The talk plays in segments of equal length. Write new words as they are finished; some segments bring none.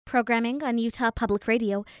Programming on Utah Public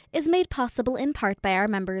Radio is made possible in part by our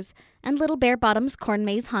members and Little Bear Bottom's Corn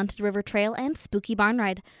Maze Haunted River Trail and Spooky Barn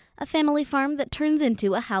Ride, a family farm that turns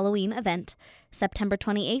into a Halloween event, September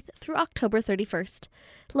 28th through October 31st.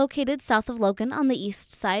 Located south of Logan on the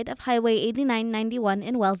east side of Highway 8991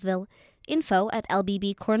 in Wellsville. Info at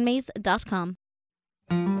lbbcornmaze.com.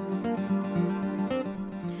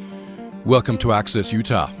 Welcome to Access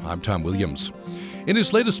Utah. I'm Tom Williams. In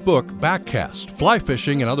his latest book, Backcast, Fly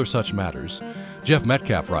Fishing and Other Such Matters, Jeff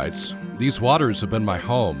Metcalf writes, "These waters have been my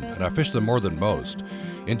home, and I fish them more than most.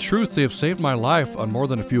 In truth, they have saved my life on more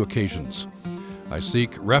than a few occasions. I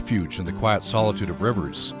seek refuge in the quiet solitude of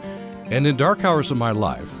rivers. And in dark hours of my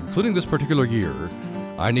life, including this particular year,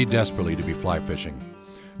 I need desperately to be fly fishing."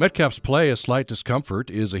 Metcalf's play, A Slight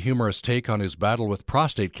Discomfort, is a humorous take on his battle with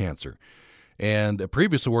prostate cancer. And a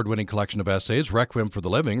previous award-winning collection of essays, Requiem for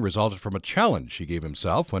the Living, resulted from a challenge he gave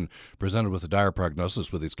himself when presented with a dire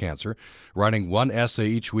prognosis with his cancer, writing one essay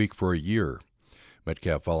each week for a year.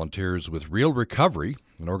 Metcalf volunteers with Real Recovery,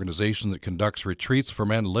 an organization that conducts retreats for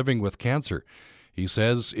men living with cancer. He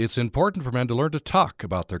says it's important for men to learn to talk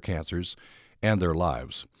about their cancers and their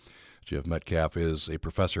lives. Jeff Metcalf is a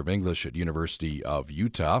professor of English at University of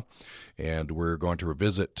Utah, and we're going to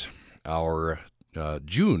revisit our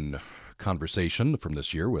June conversation from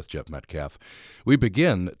this year with Jeff Metcalf. We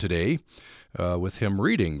begin today with him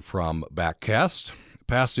reading from Backcast, a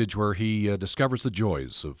passage where he discovers the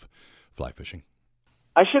joys of fly fishing.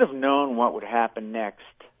 I should have known what would happen next.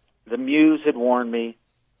 The muse had warned me.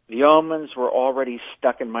 The omens were already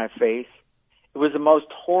stuck in my face. It was the most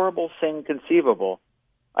horrible thing conceivable.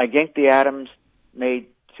 I ginked the atoms, made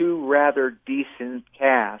two rather decent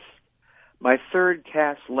casts. My third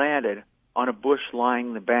cast landed on a bush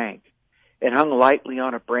lining the bank. It hung lightly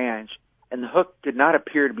on a branch, and the hook did not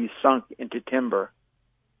appear to be sunk into timber.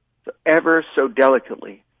 So ever so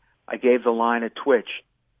delicately, I gave the line a twitch,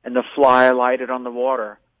 and the fly alighted on the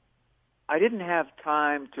water. I didn't have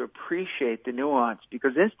time to appreciate the nuance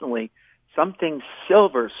because instantly something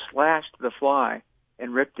silver slashed the fly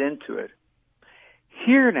and ripped into it.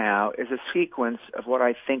 Here now is a sequence of what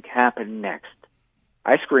I think happened next.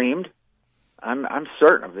 I screamed. I'm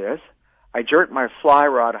certain of this. I jerked my fly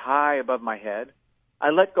rod high above my head.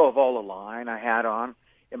 I let go of all the line I had on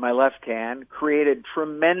in my left hand, created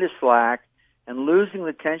tremendous slack, and losing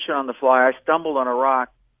the tension on the fly, I stumbled on a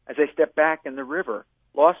rock as I stepped back in the river,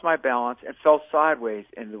 lost my balance, and fell sideways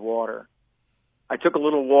into the water. I took a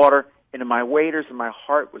little water into my waders, and my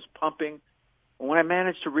heart was pumping. And when I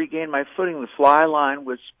managed to regain my footing, the fly line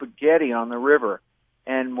was spaghetti on the river,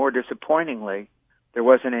 and more disappointingly, there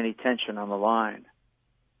wasn't any tension on the line.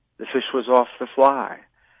 The fish was off the fly.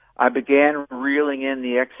 I began reeling in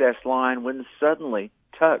the excess line when suddenly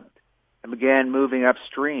tugged and began moving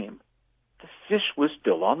upstream. The fish was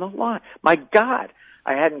still on the line. My God,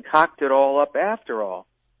 I hadn't cocked it all up after all.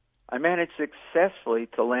 I managed successfully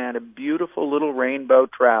to land a beautiful little rainbow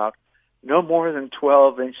trout, no more than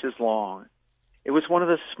 12 inches long. It was one of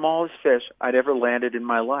the smallest fish I'd ever landed in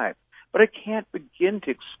my life, but I can't begin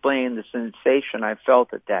to explain the sensation I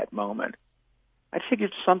felt at that moment. I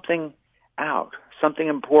figured something out, something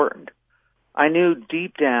important. I knew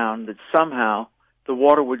deep down that somehow the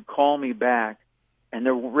water would call me back and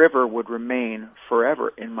the river would remain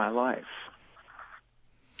forever in my life.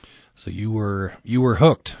 So you were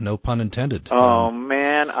hooked, no pun intended. Oh,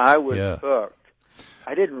 man, I was hooked.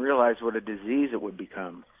 I didn't realize what a disease it would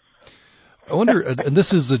become. I wonder, and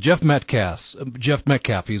this is Jeff Metcalf. Jeff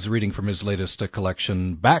Metcalf, he's reading from his latest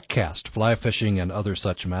collection, Backcast, Fly Fishing and Other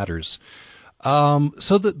Such Matters.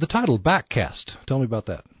 So the title, Backcast, tell me about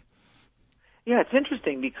that. Yeah, it's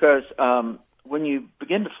interesting because when you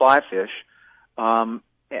begin to fly fish,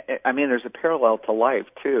 there's a parallel to life,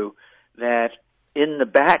 too, that in the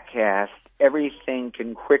backcast, everything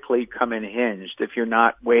can quickly come unhinged if you're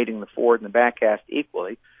not weighting the forward and the backcast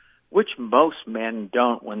equally, which most men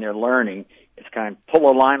don't when they're learning. It's kind of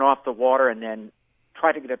pull a line off the water and then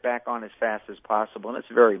try to get it back on as fast as possible, and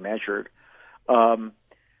it's very measured.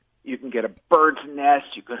 You can get a bird's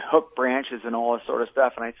nest, you can hook branches and all this sort of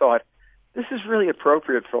stuff. And I thought, this is really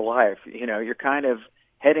appropriate for life. You know, you're kind of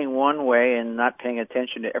heading one way and not paying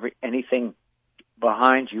attention to anything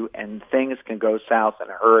behind you, and things can go south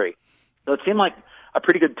in a hurry. So it seemed like a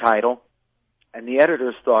pretty good title, and the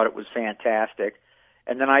editors thought it was fantastic.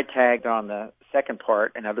 And then I tagged on the second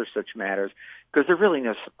part and other such matters, because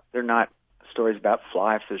they're not stories about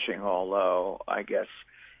fly fishing, although I guess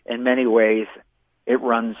in many ways it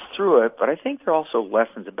runs through it, but I think there are also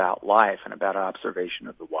lessons about life and about observation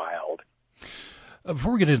of the wild.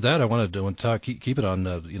 Before we get into that, I wanted to talk, keep it on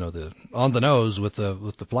on the nose with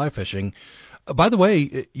the fly fishing. By the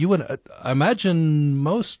way, I imagine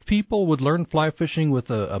most people would learn fly fishing with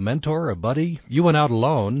a mentor, a buddy. You went out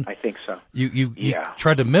alone. I think so. You Yeah.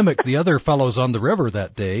 tried to mimic the other fellows on the river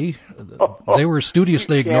that day. They were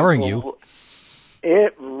studiously ignoring you.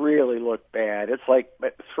 It really looked bad. It's like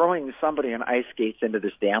throwing somebody on ice skates into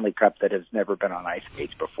the Stanley Cup that has never been on ice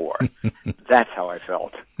skates before. That's how I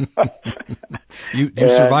felt. You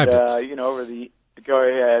survived it. Go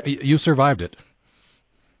ahead. You survived it.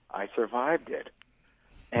 I survived it,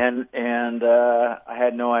 and I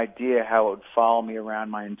had no idea how it would follow me around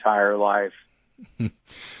my entire life.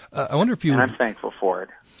 I wonder if you. And I'm thankful for it.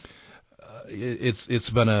 It's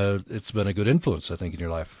been a good influence, I think, in your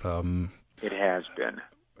life. It has been.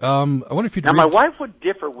 I wonder if you. Now, my wife would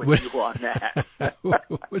differ with you on that.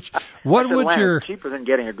 Cheaper than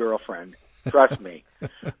getting a girlfriend? Trust me.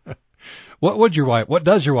 What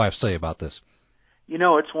does your wife say about this?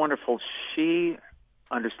 It's wonderful. She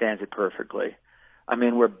understands it perfectly. I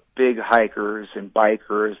mean, we're big hikers and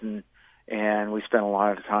bikers, and we spend a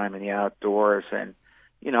lot of time in the outdoors. And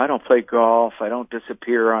I don't play golf. I don't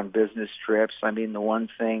disappear on business trips. I mean, the one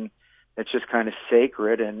thing that's just kind of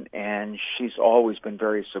sacred, and she's always been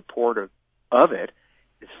very supportive of it,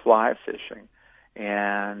 is fly fishing.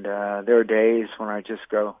 And there are days when I just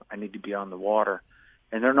go, I need to be on the water,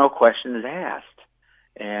 and there are no questions asked.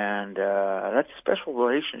 And that's a special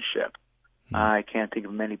relationship. I can't think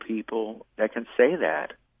of many people that can say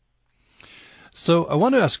that. So I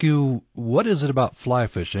want to ask you, what is it about fly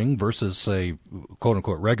fishing versus, say, quote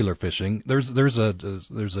unquote regular fishing? There's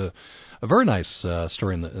a very nice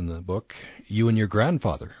story in the book, you and your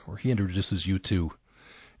grandfather, where he introduces you to,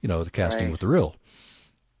 the casting with the reel.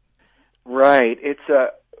 Right. It's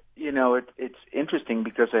it's interesting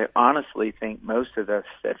because I honestly think most of us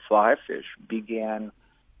that fly fish began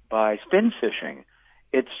by spin fishing.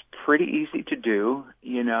 It's pretty easy to do,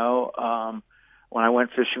 When I went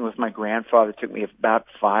fishing with my grandfather, it took me about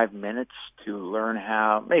 5 minutes to learn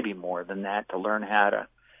how, maybe more than that, to learn how to,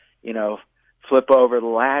 flip over the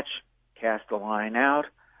latch, cast the line out,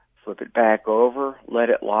 flip it back over, let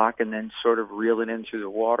it lock, and then sort of reel it in through the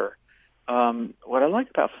water. What I like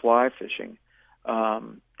about fly fishing,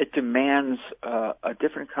 it demands a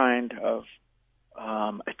different kind of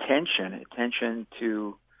attention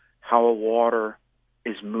to how a water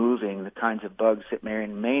is moving, the kinds of bugs that may or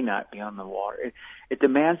may not be on the water. It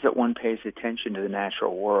demands that one pays attention to the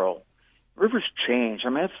natural world. Rivers change. I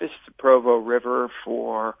mean, I've fished the Provo River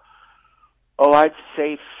for, I'd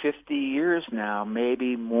say 50 years now,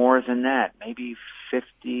 maybe more than that, maybe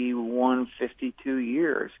 51, 52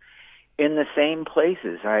 years, in the same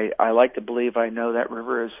places. I like to believe I know that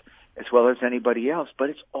river as well as anybody else, but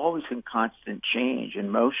it's always in constant change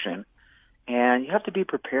and motion. And you have to be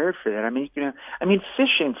prepared for that. I mean,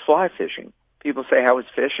 fishing, fly fishing. People say, how was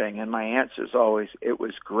fishing? And my answer is always, it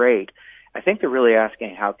was great. I think they're really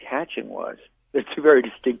asking how catching was. They're two very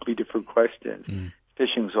distinctly different questions.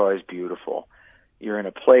 Fishing's always beautiful. You're in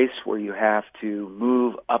a place where you have to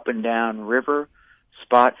move up and down river,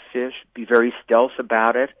 spot fish, be very stealth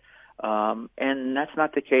about it. And that's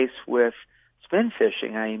not the case with spin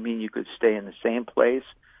fishing. I mean, you could stay in the same place,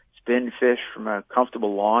 spin fish from a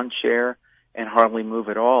comfortable lawn chair, and hardly move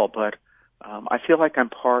at all. But I feel like I'm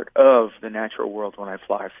part of the natural world when I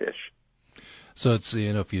fly fish. So it's,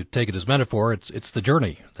 if you take it as metaphor, it's the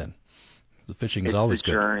journey then. The fishing is always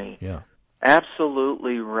good. It's the journey. Yeah.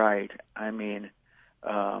 Absolutely right. I mean,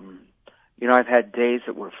 I've had days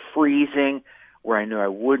that were freezing where I knew I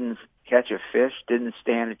wouldn't catch a fish, didn't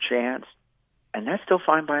stand a chance, and that's still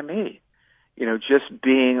fine by me. Just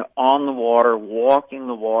being on the water, walking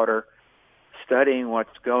the water, studying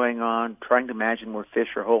what's going on, trying to imagine where fish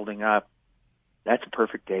are holding up, that's a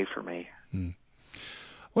perfect day for me. I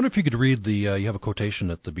wonder if you could read you have a quotation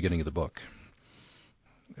at the beginning of the book.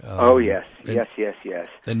 Yes.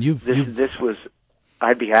 And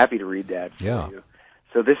I'd be happy to read that for you.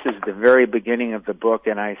 So this is the very beginning of the book,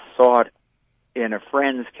 and I saw it in a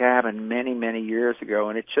friend's cabin many, many years ago,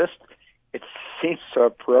 and it seems so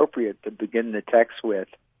appropriate to begin the text with.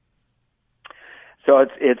 So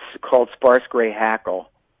it's called Sparse Gray Hackle.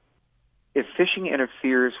 If fishing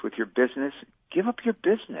interferes with your business, give up your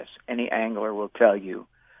business, any angler will tell you,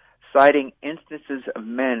 citing instances of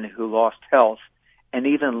men who lost health and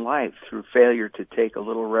even life through failure to take a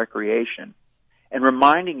little recreation, and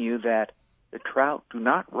reminding you that the trout do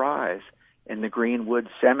not rise in the Greenwood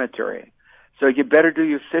Cemetery. So you better do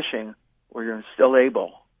your fishing where you're still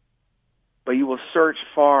able. But you will search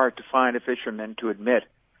far to find a fisherman to admit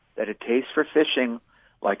that a taste for fishing,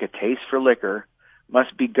 like a taste for liquor,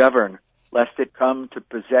 must be governed, lest it come to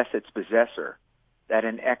possess its possessor, that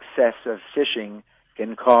in excess of fishing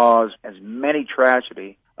can cause as many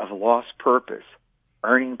tragedy of lost purpose,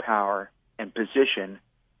 earning power, and position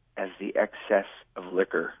as the excess of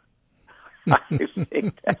liquor. I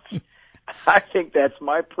think that's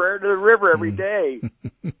my prayer to the river every day.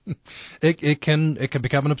 It can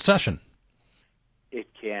become an obsession. It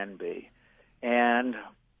can be. And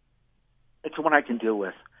it's one I can deal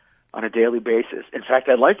with on a daily basis. In fact,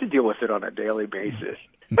 I'd like to deal with it on a daily basis.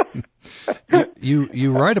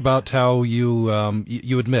 You write about how you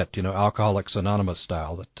admit, Alcoholics Anonymous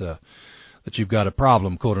style, that you've got a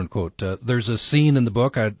problem, quote unquote. There's a scene in the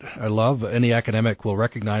book I love. Any academic will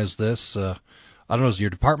recognize this. I don't know, is it your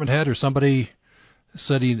department head or somebody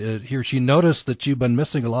said he or she noticed that you've been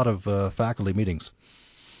missing a lot of faculty meetings?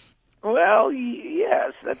 Well,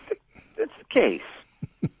 yes, that's the case.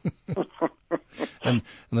 and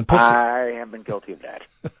then I have been guilty of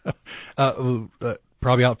that.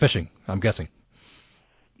 Probably out fishing, I'm guessing.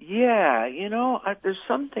 Yeah, there's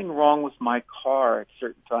something wrong with my car at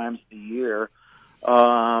certain times of the year.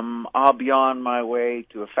 I'll be on my way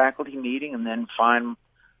to a faculty meeting and then find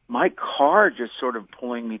my car just sort of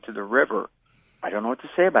pulling me to the river. I don't know what to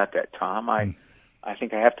say about that, Tom. I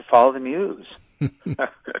think I have to follow the muse.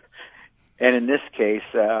 And in this case,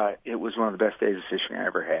 it was one of the best days of fishing I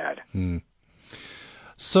ever had.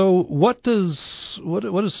 So what is,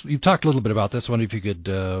 you've talked a little bit about this. I wonder if you could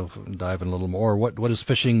dive in a little more. What does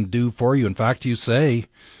fishing do for you? In fact, you say,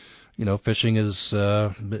 fishing is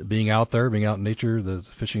being out there, being out in nature, the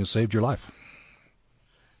fishing has saved your life.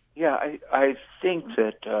 Yeah, I think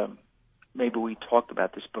that maybe we talked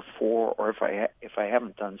about this before, or if I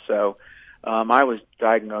haven't done so, I was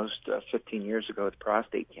diagnosed 15 years ago with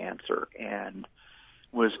prostate cancer and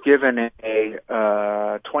was given a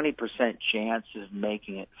 20% chance of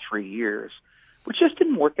making it 3 years, which just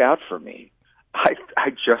didn't work out for me. I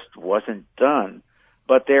just wasn't done.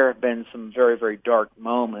 But there have been some very, very dark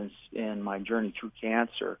moments in my journey through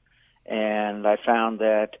cancer, and I found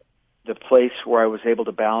that the place where I was able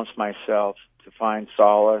to balance myself, to find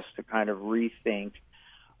solace, to kind of rethink,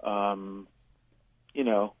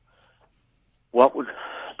 what would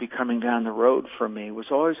be coming down the road for me was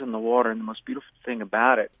always in the water. And the most beautiful thing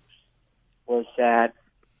about it was that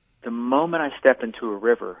the moment I step into a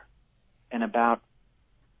river, in about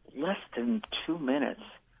less than 2 minutes,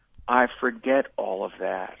 I forget all of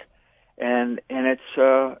that. And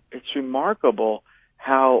it's remarkable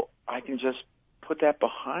how I can just put that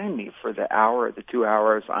behind me for the hour, the 2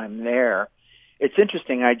 hours I'm there. It's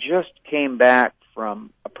interesting. I just came back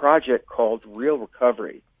from a project called Real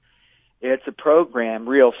Recovery. It's a program,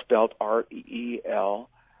 Real spelled R-E-E-L,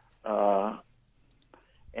 and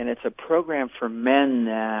it's a program for men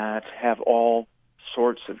that have all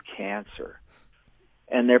sorts of cancer.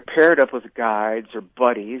 And they're paired up with guides or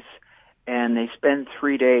buddies, and they spend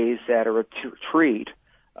 3 days at a retreat.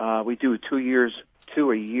 We do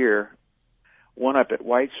 2 a year, one up at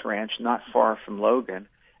White's Ranch, not far from Logan,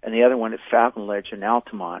 and the other one at Falcon Ledge in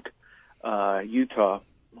Altamont, Utah.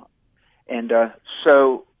 And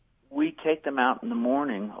so we take them out in the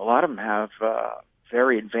morning. A lot of them have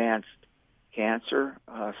very advanced cancer.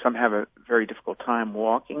 Some have a very difficult time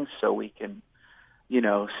walking, so we can,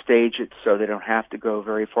 stage it so they don't have to go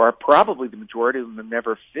very far. Probably the majority of them have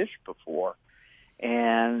never fished before.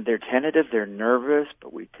 And they're tentative, they're nervous,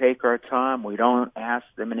 but we take our time. We don't ask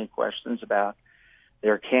them any questions about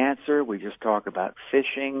their cancer. We just talk about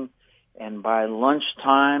fishing. And by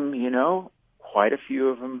lunchtime, quite a few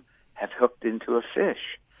of them have hooked into a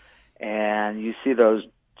fish. And you see those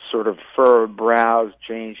sort of furrowed brows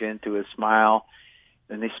change into a smile.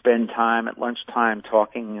 And they spend time at lunchtime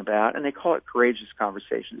talking about, and they call it courageous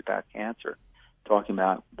conversations about cancer, talking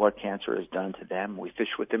about what cancer has done to them. We fish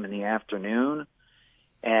with them in the afternoon.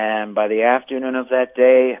 And by the afternoon of that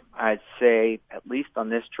day, I'd say, at least on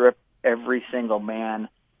this trip, every single man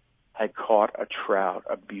had caught a trout,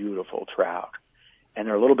 a beautiful trout. And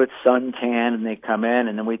they're a little bit suntanned, and they come in,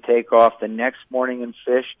 and then we take off the next morning and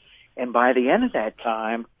fish. And by the end of that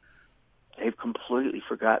time, they've completely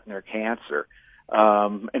forgotten their cancer.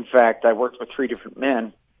 In fact, I worked with 3 different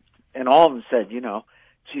men, and all of them said,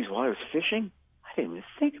 geez, while I was fishing, I didn't even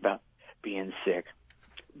think about being sick.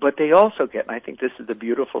 But they also get, and I think this is the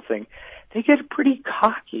beautiful thing, they get pretty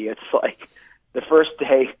cocky. It's like the first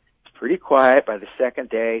day, it's pretty quiet. By the second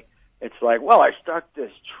day, it's like, well, I stuck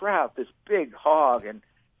this trout, this big hog, and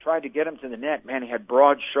tried to get him to the net. Man, he had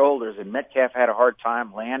broad shoulders, and Metcalf had a hard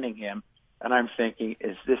time landing him. And I'm thinking,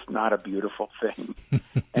 is this not a beautiful thing?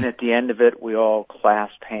 And at the end of it, we all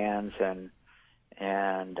clasp hands and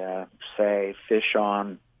say, fish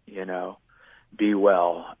on, be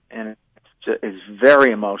well. And it's is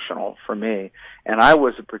very emotional for me. And I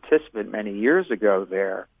was a participant many years ago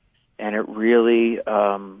there, and it really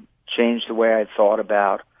changed the way I thought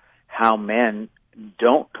about how men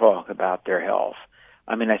don't talk about their health.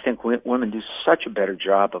 I mean, I think women do such a better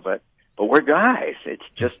job of it, but we're guys. It's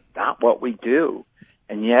just not what we do.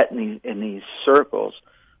 And yet, in these circles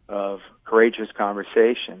of courageous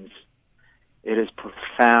conversations, it is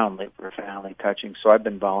profoundly, profoundly touching. So I've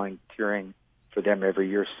been volunteering for them every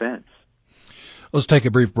year since. Let's take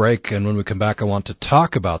a brief break, and when we come back, I want to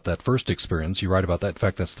talk about that first experience. You write about that. In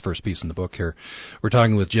fact, that's the first piece in the book here. We're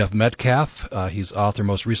talking with Jeff Metcalf. He's author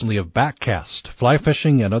most recently of Backcast, Fly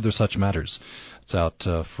Fishing and Other Such Matters. It's out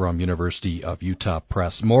from University of Utah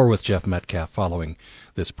Press. More with Jeff Metcalf following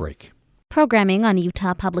this break. Programming on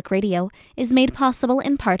Utah Public Radio is made possible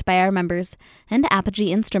in part by our members and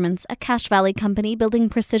Apogee Instruments, a Cache Valley company building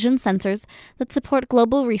precision sensors that support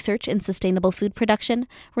global research in sustainable food production,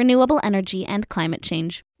 renewable energy, and climate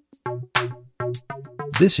change.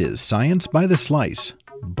 This is Science by the Slice.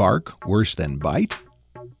 Bark worse than bite?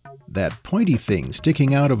 That pointy thing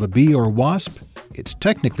sticking out of a bee or wasp? It's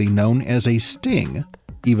technically known as a sting,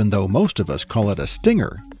 even though most of us call it a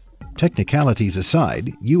stinger. Technicalities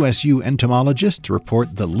aside, USU entomologists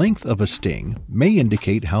report the length of a sting may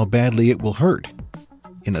indicate how badly it will hurt.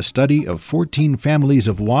 In a study of 14 families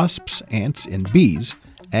of wasps, ants, and bees,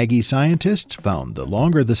 Aggie scientists found the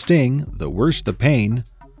longer the sting, the worse the pain,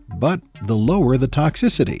 but the lower the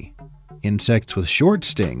toxicity. Insects with short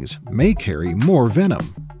stings may carry more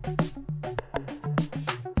venom.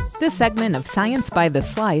 This segment of Science by the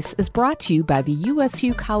Slice is brought to you by the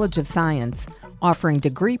USU College of Science, offering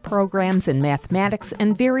degree programs in mathematics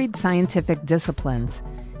and varied scientific disciplines.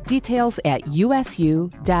 Details at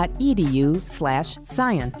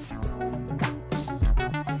usu.edu/science.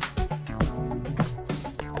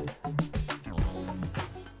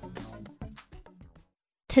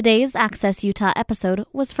 Today's Access Utah episode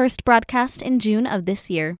was first broadcast in June of this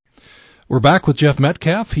year. We're back with Jeff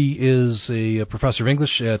Metcalf. He is a professor of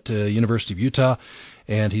English at University of Utah,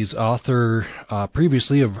 and he's author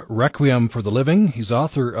previously of Requiem for the Living. He's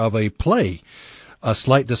author of a play, A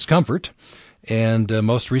Slight Discomfort, and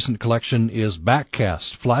most recent collection is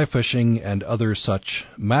Backcast, Fly Fishing and Other Such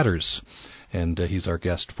Matters. And he's our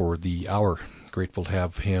guest for the hour. Grateful to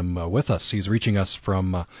have him with us. He's reaching us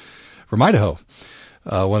from Idaho,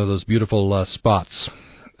 one of those beautiful spots.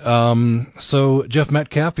 So, Jeff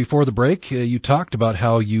Metcalf, before the break, you talked about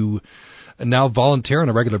how you now volunteer on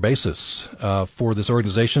a regular basis for this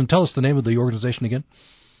organization. Tell us the name of the organization again.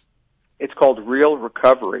 It's called Real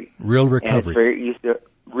Recovery. Real Recovery. And it's very easy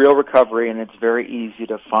Real Recovery, and it's very easy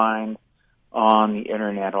to find on the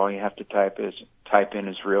internet. All you have to type in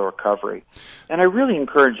is Real Recovery. And I really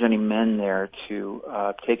encourage any men there to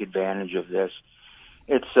take advantage of this.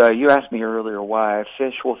 It's you asked me earlier why I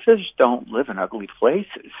fish. Well, fish don't live in ugly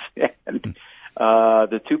places, and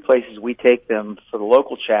the two places we take them for the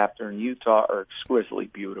local chapter in Utah are exquisitely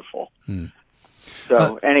beautiful.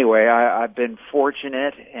 So anyway, I've been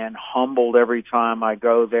fortunate and humbled every time I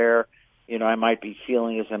go there. You know, I might be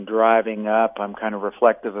feeling as I'm driving up, I'm kind of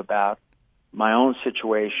reflective about my own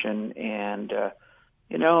situation, and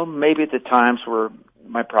you know, maybe at the times where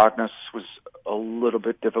my prognosis was a little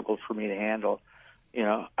bit difficult for me to handle. You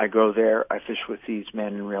know, I go there, I fish with these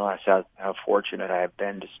men, and realize how fortunate I have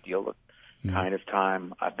been to steal the kind of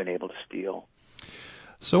time I've been able to steal.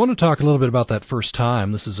 So I want to talk a little bit about that first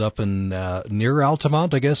time. This is up in near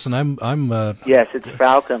Altamont, I guess, and I'm yes, it's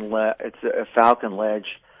Falcon Ledge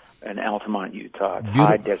in Altamont, Utah. It's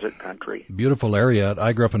high desert country. Beautiful area.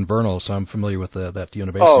 I grew up in Vernal, so I'm familiar with that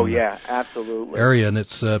Uinta Basin. Oh yeah, absolutely. Area, and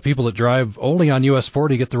it's people that drive only on US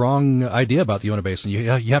 40 get the wrong idea about the Uinta Basin.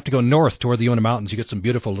 You have to go north toward the Uinta Mountains. You get some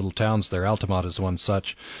beautiful little towns there. Altamont is one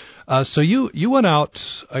such. So you went out,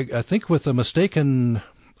 I think, with a mistaken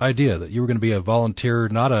idea that you were going to be a volunteer,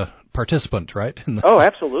 not a participant, right?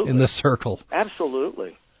 Absolutely. In this circle.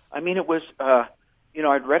 Absolutely. I mean, it was. You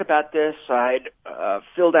know, I'd read about this. I'd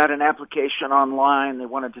filled out an application online. They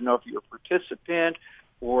wanted to know if you were a participant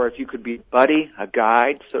or if you could be a buddy, a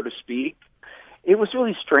guide, so to speak. It was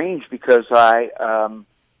really strange because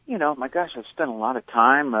you know, my gosh, I've spent a lot of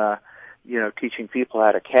time, you know, teaching people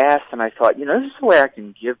how to cast, and I thought, you know, this is the way I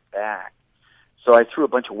can give back. So I threw a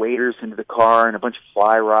bunch of waders into the car and a bunch of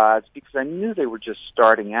fly rods because I knew they were just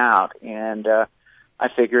starting out, and I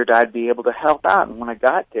figured I'd be able to help out. And when I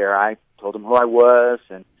got there, I told them who I was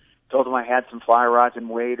and told them I had some fly rods and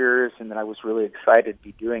waders and that I was really excited to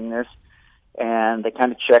be doing this. And they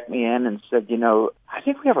kind of checked me in and said, you know, I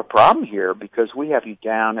think we have a problem here because we have you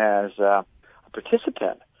down as a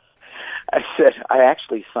participant. I said, I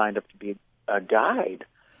actually signed up to be a guide.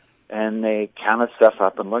 and they counted stuff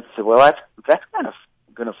up and looked and said, well, that's kind of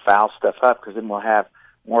going to foul stuff up because then we'll have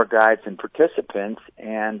more guides than participants,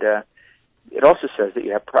 and it also says that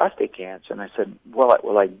you have prostate cancer. And I said,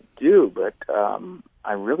 well, I do, but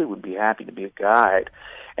I really would be happy to be a guide.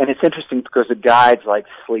 And it's interesting because the guides like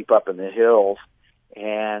sleep up in the hills,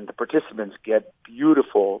 and the participants get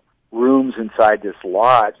beautiful rooms inside this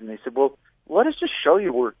lodge. And they said, well, let us just show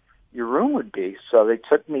you where your room would be. So they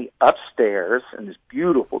took me upstairs in this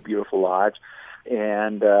beautiful, beautiful lodge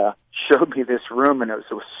and showed me this room, and it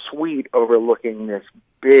was a suite overlooking this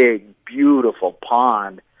big, beautiful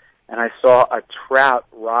pond. And I saw a trout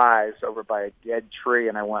rise over by a dead tree,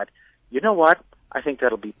 and I went, you know what? I think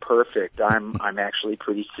that'll be perfect. I'm actually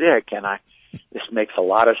pretty sick, and this makes a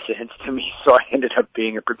lot of sense to me, so I ended up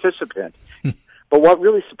being a participant. But what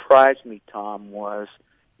really surprised me, Tom, was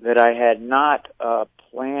that I had not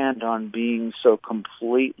planned on being so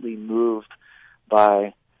completely moved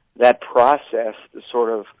by that process,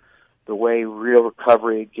 the way real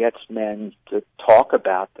recovery gets men to talk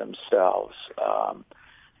about themselves.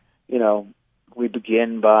 We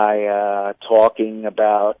begin by talking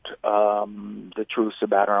about the truths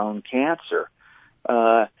about our own cancer.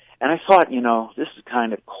 And I thought, this is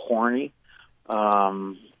kind of corny.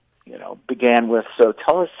 Began with, so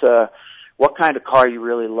tell us what kind of car you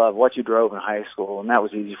really love, what you drove in high school, and that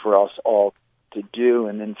was easy for us all to do.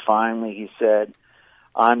 And then finally he said,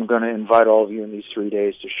 I'm going to invite all of you in these 3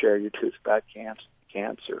 days to share your truth about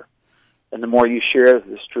cancer. And the more you share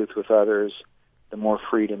this truth with others, the more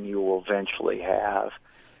freedom you will eventually have.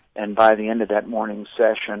 And by the end of that morning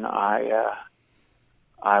session, I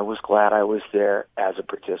was glad I was there as a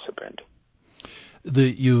participant.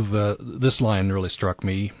 This line really struck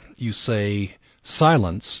me. You say,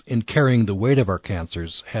 silence in carrying the weight of our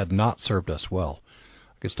cancers had not served us well.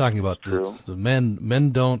 It's talking about the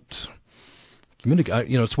men don't communicate.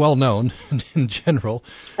 It's well known in general.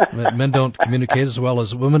 Men don't communicate as well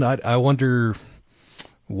as women. I wonder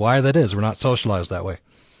why that is. We're not socialized that way.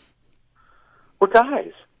 We're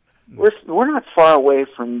guys. We're not far away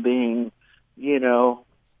from being,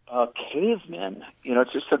 cavemen.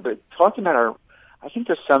 It's just talking about I think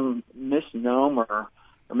there's some misnomer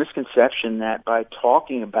or misconception that by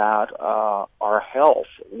talking about our health,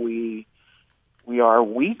 we are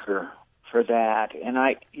weaker for that. And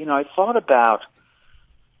I thought about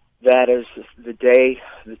that as the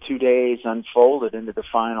 2 days unfolded into the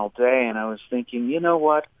final day, and I was thinking, you know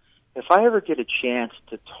what? If I ever get a chance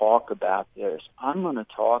to talk about this, I'm going to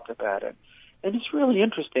talk about it. And it's really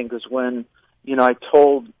interesting because when, I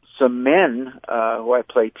told some men who I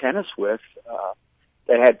play tennis with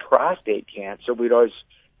that had prostate cancer, we'd always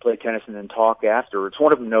play tennis and then talk afterwards.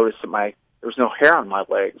 One of them noticed that there was no hair on my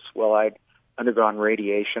legs. Well, I'd undergone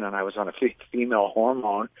radiation and I was on a female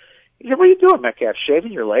hormone. He said, what are you doing, Metcalf,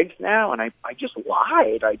 shaving your legs now? And I just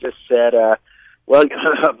lied. I just said,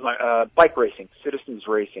 bike racing, citizens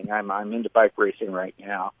racing. I'm into bike racing right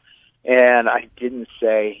now. And I didn't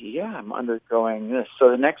say, I'm undergoing this. So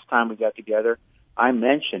the next time we got together, I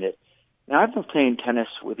mentioned it. Now, I've been playing tennis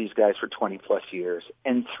with these guys for 20-plus years,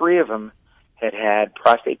 and 3 of them had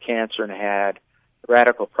prostate cancer and had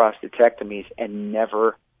radical prostatectomies and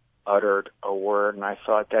never uttered a word. And I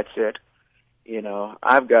thought, that's it.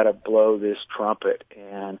 I've got to blow this trumpet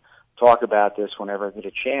and talk about this whenever I get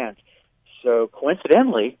a chance. So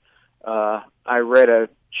coincidentally, I read a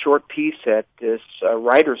short piece at this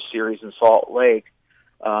writer's series in Salt Lake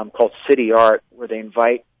called City Art, where they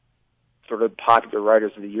invite sort of popular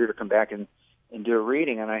writers of the year to come back and do a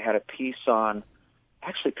reading. And I had a piece on,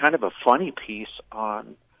 actually kind of a funny piece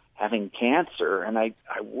on having cancer. And I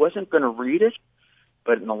wasn't going to read it,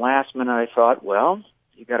 but in the last minute I thought, well,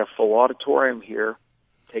 you got a full auditorium here,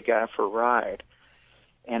 take it out for a ride.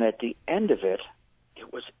 And at the end of it,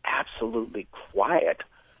 it was absolutely quiet.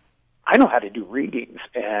 I know how to do readings,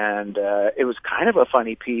 and it was kind of a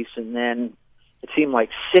funny piece, and then it seemed like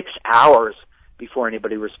 6 hours before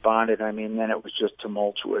anybody responded. I mean, then it was just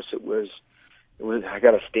tumultuous. It was I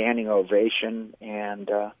got a standing ovation, and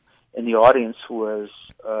in the audience was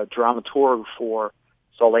a dramaturg for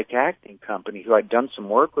Salt Lake Acting Company who I'd done some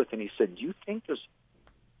work with, and he said, do you think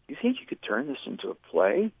you could turn this into a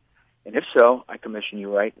play? And if so, I commission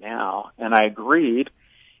you right now. And I agreed,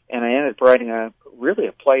 and I ended up writing a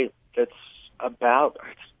play that's about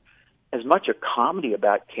as much a comedy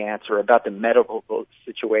about cancer, about the medical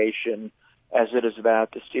situation, as it is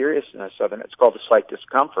about the seriousness of it. It's called Slight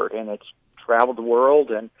Discomfort, and it's traveled the world,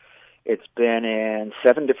 and it's been in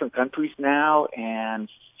 7 different countries now, and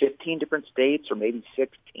 15 different states, or maybe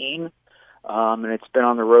 16, and it's been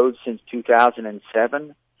on the road since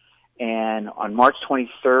 2007. And on March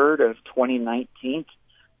 23rd of 2019,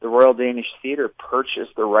 the Royal Danish Theatre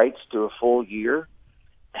purchased the rights to a full year,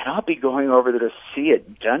 and I'll be going over there to see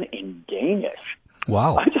it done in Danish.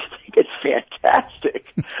 Wow. I just think it's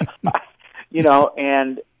fantastic.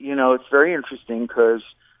 It's very interesting because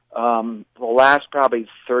the last probably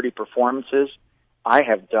 30 performances I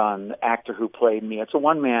have done, the actor who played me, it's a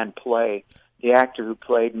one-man play. The actor who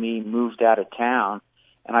played me moved out of town,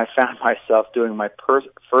 and I found myself doing my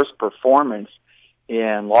first performance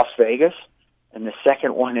in Las Vegas and the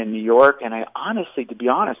second one in New York. And I honestly, to be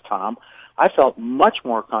honest, Tom, I felt much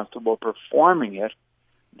more comfortable performing it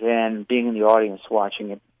than being in the audience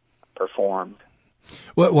watching it performed.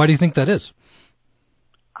 Why do you think that is?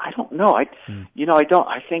 I don't know. I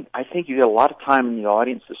think you get a lot of time in the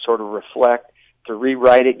audience to sort of reflect, to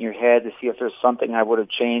rewrite it in your head, to see if there's something I would have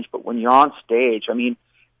changed. But when you're on stage, I mean,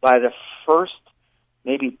 by the first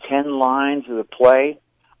maybe 10 lines of the play,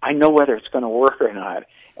 I know whether it's going to work or not.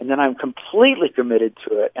 And then I'm completely committed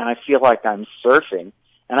to it, and I feel like I'm surfing.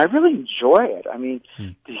 And I really enjoy it. I mean,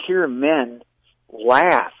 to hear men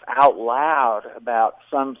laugh out loud about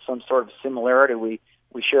some sort of similarity we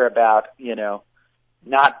share about,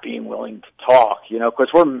 not being willing to talk, because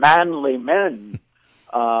we're manly men,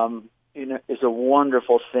 is a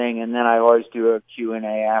wonderful thing. And then I always do a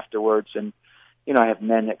Q&A afterwards, and I have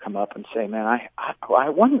men that come up and say, "Man,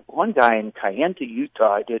 one guy in Kayenta,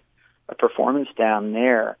 Utah, I did a performance down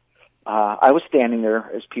there. I was standing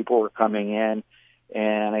there as people were coming in,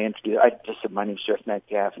 and I just said, 'My name's Jeff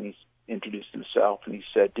Metcalf,' and he introduced himself, and he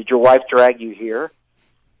said, 'Did your wife drag you here?'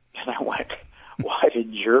 And I went, 'Why,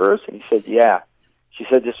 did yours?' And he said, 'Yeah.' She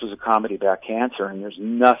said this was a comedy about cancer, and there's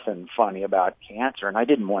nothing funny about cancer. And I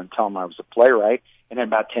didn't want to tell him I was a playwright. And in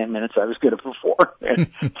about 10 minutes, I was going to perform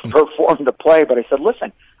the play. But I said,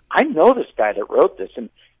 listen, I know this guy that wrote this, and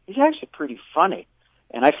he's actually pretty funny.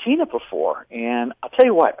 And I've seen it before. And I'll tell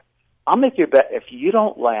you what, I'll make you a bet. If you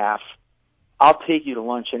don't laugh, I'll take you to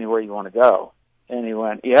lunch anywhere you want to go. And he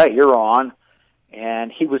went, yeah, you're on. And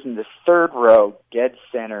he was in the third row, dead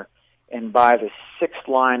center. And by the sixth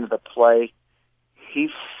line of the play, he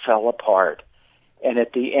fell apart. And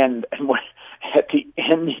at the end,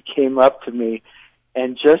 he came up to me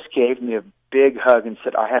and just gave me a big hug and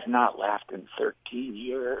said, I have not laughed in 13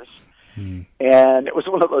 years. And it was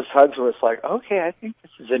one of those hugs where it's like, okay, I think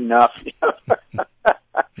this is enough.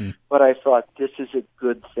 But I thought, this is a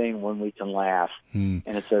good thing when we can laugh. And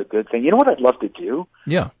it's a good thing. You know what I'd love to do?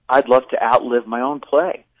 Yeah. I'd love to outlive my own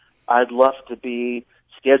play. I'd love to be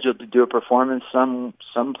scheduled to do a performance some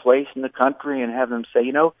place in the country and have them say,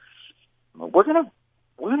 we're gonna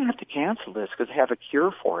have to cancel this because they have a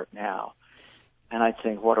cure for it now. And I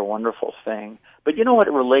think, what a wonderful thing. But you know what?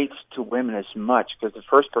 It relates to women as much, because the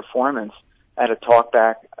first performance, I had a talk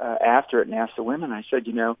back after it and asked the women, I said,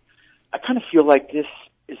 I kind of feel like this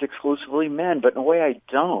is exclusively men, but in a way I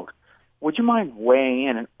don't. Would you mind weighing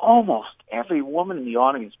in? And almost every woman in the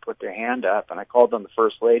audience put their hand up, and I called on the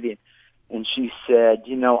First Lady, and she said,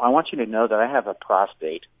 I want you to know that I have a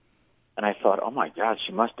prostate. And I thought, oh my God,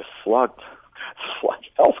 she must have flunked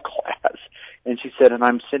health class. And she said, and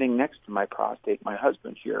I'm sitting next to my prostate, my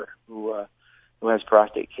husband here, who has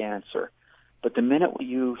prostate cancer. But the minute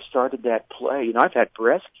you started that play, I've had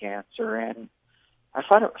breast cancer, and I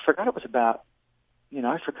forgot it was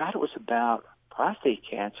about prostate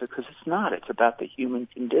cancer, because it's not. It's about the human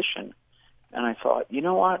condition. And I thought, you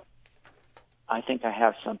know what? I think I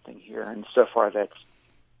have something here. And so far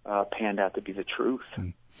that's panned out to be the truth.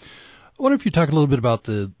 I wonder if you talk a little bit about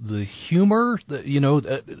the humor,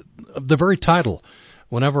 the very title.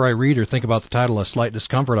 Whenever I read or think about the title, A Slight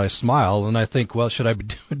Discomfort, I smile, and I think, well, should I be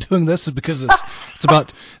doing this? Because it's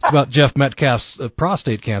about Jeff Metcalf's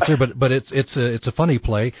prostate cancer, but it's a funny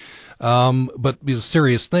play. But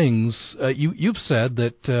serious things. You've said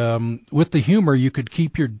that with the humor, you could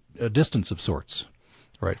keep your distance of sorts,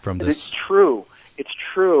 right, from this. It's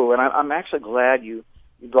true, and I'm actually glad you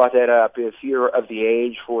brought that up. If you're of the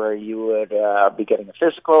age where you would be getting a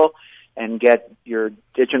physical and get your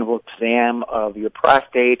digital exam of your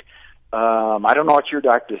prostate, I don't know what your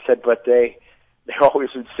doctor said, but they always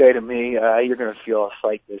would say to me, you're going to feel a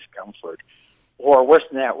slight discomfort. Or worse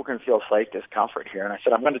than that, we're going to feel a slight discomfort here. And I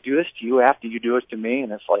said, I'm going to do this to you after you do it to me.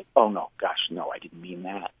 And it's like, oh, no, gosh, no, I didn't mean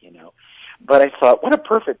that, But I thought, what a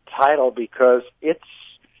perfect title, because it's,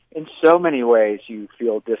 in so many ways, you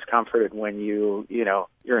feel discomforted when you're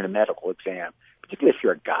in a medical exam, particularly if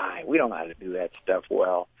you're a guy. We don't know how to do that stuff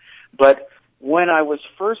well. But when I was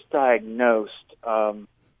first diagnosed, and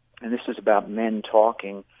this is about men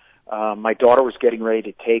talking, my daughter was getting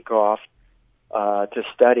ready to take off to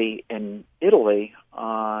study in Italy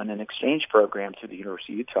on an exchange program through the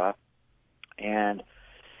University of Utah. And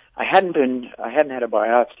I hadn't had a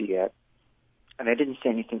biopsy yet, and I didn't say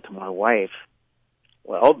anything to my wife.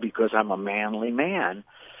 Well, because I'm a manly man.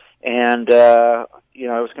 And, I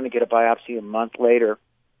was going to get a biopsy a month later.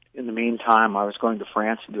 In the meantime, I was going to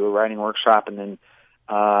France to do a writing workshop and then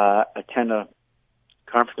attend a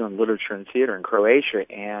conference on literature and theater in Croatia.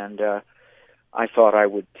 And I thought I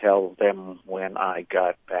would tell them when I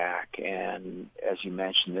got back. And as you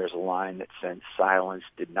mentioned, there's a line that says, silence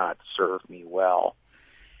did not serve me well.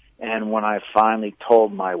 And when I finally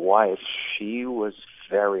told my wife, she was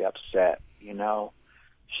very upset,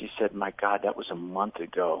 She said, my God, that was a month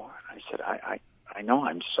ago. And I said, I know,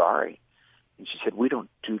 I'm sorry. And she said, we don't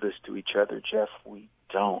do this to each other, Jeff. We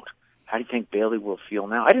don't. How do you think Bailey will feel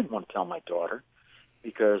now? I didn't want to tell my daughter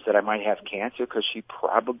because that I might have cancer, because she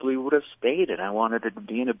probably would have stayed, and I wanted her to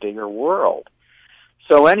be in a bigger world.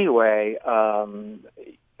 So anyway, when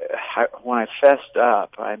I fessed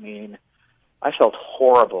up, I felt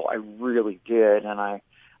horrible. I really did. And I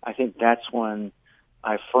think that's when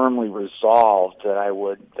I firmly resolved that I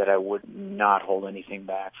would not hold anything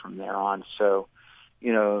back from there on. So,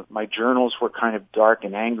 my journals were kind of dark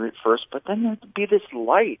and angry at first, but then there'd be this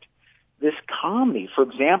light, this comedy. For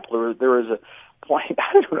example, there was a point,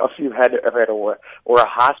 I don't know if you ever had to wear a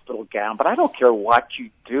hospital gown, but I don't care what you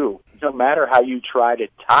do, no matter how you try to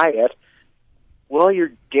tie it, well, your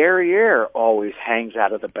derriere always hangs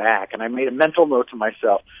out of the back. And I made a mental note to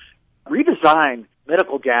myself, redesign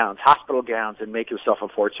medical gowns, hospital gowns, and make yourself a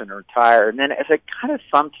fortune or retire. And then as I kind of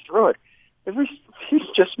thumbed through it, there was these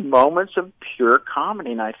just moments of pure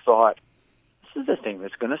comedy, and I thought, this is the thing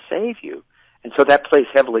that's going to save you. And so that plays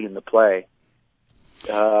heavily in the play,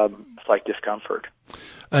 Slight Discomfort.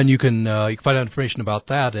 And you can find out information about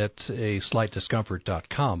that at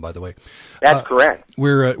slightdiscomfort.com, by the way. That's correct.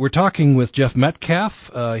 We're talking with Jeff Metcalf.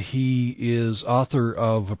 He is author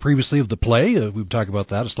of previously of the play. We've talked about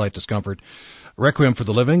that, A Slight Discomfort. Requiem for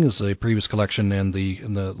the Living is a previous collection, and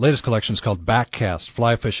the latest collection is called Backcast,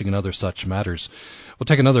 Fly Fishing and Other Such Matters. We'll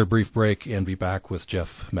take another brief break and be back with Jeff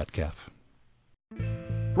Metcalf.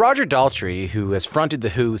 Roger Daltrey, who has fronted The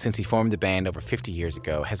Who since he formed the band over 50 years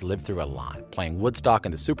ago, has lived through a lot, playing Woodstock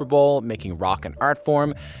and the Super Bowl, making rock an art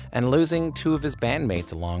form, and losing two of his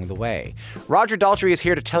bandmates along the way. Roger Daltrey is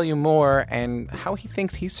here to tell you more and how he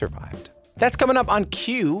thinks he survived. That's coming up on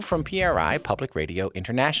Q from PRI Public Radio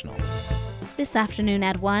International. This afternoon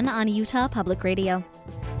at 1 on Utah Public Radio.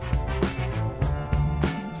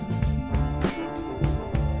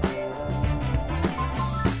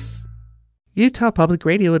 Utah Public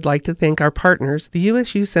Radio would like to thank our partners, the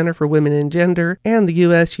USU Center for Women and Gender and the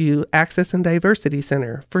USU Access and Diversity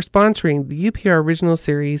Center, for sponsoring the UPR original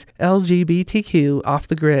series LGBTQ Off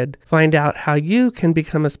the Grid. Find out how you can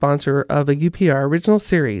become a sponsor of a UPR original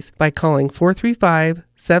series by calling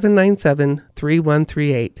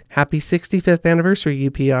 435-797-3138. Happy 65th anniversary,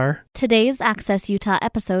 UPR. Today's Access Utah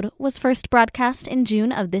episode was first broadcast in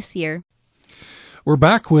June of this year. We're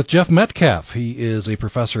back with Jeff Metcalf. He is a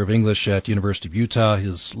professor of English at University of Utah.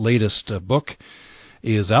 His latest book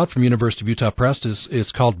is out from University of Utah Press.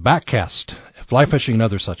 It's called Backcast, Fly Fishing and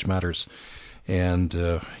Other Such Matters. And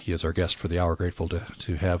he is our guest for the hour. Grateful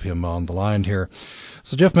to have him on the line here.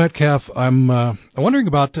 So, Jeff Metcalf, I'm wondering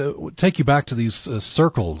about, take you back to these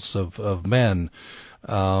circles of men.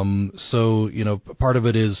 So, part of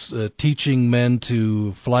it is teaching men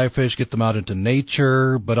to fly fish, get them out into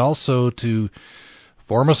nature, but also to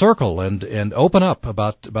form a circle and open up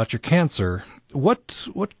about your cancer. What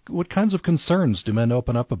kinds of concerns do men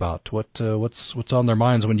open up about? What's on their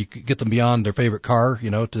minds when you get them beyond their favorite car?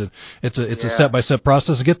 It's a step-by-step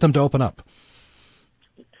process to get them to open up.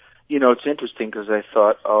 It's interesting because I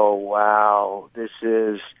thought, oh wow, this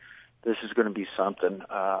is going to be something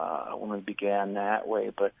when we began that way.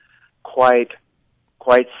 But quite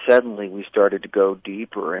suddenly we started to go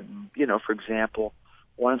deeper. And for example,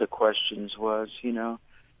 one of the questions was,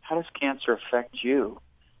 how does cancer affect you?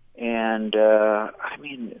 And the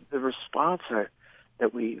response that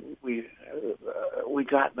we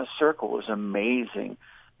got in the circle was amazing.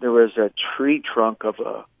 There was a tree trunk of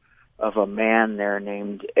a man there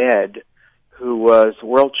named Ed, who was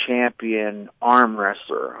world champion arm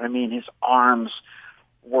wrestler. His arms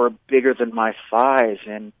were bigger than my thighs,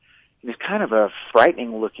 and he was kind of a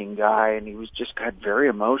frightening looking guy, and he was just got very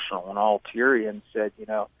emotional and all teary and said,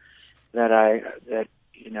 that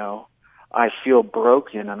I feel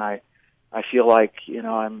broken, and I feel like,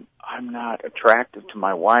 I'm not attractive to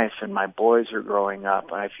my wife, and my boys are growing up,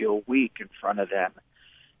 and I feel weak in front of them.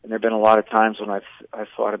 And there have been a lot of times when I've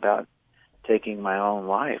thought about taking my own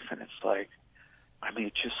life, and it's like,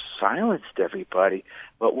 it just silenced everybody.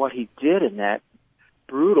 But what he did in that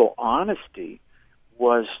brutal honesty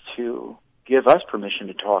was to give us permission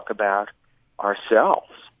to talk about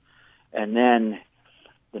ourselves. And then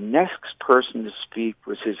the next person to speak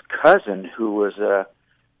was his cousin, who was a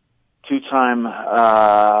two-time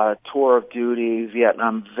tour of duty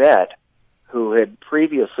Vietnam vet, who had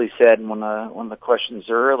previously said in one of the questions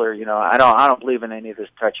earlier, I don't believe in any of this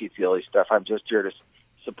touchy-feely stuff. I'm just here to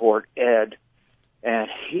support Ed. And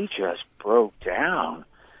he just broke down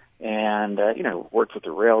and, worked with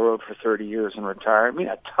the railroad for 30 years and retired. I mean,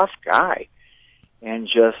 a tough guy. And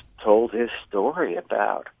just told his story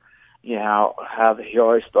about, how he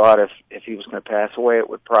always thought if he was going to pass away, it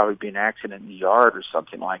would probably be an accident in the yard or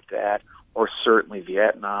something like that, or certainly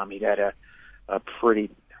Vietnam. He'd had a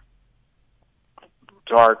pretty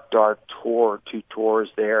dark tour, 2 tours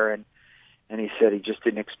there, and he said he just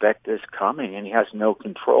didn't expect this coming, and he has no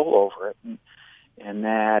control over it, and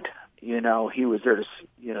that, he was there to,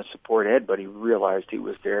 support Ed, but he realized he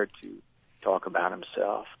was there to talk about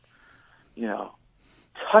himself.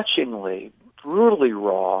 Touchingly, brutally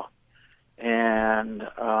raw, and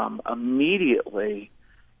immediately,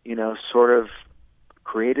 sort of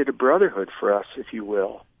created a brotherhood for us, if you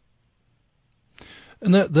will.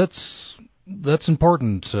 And that's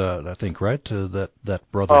important, I think, right? That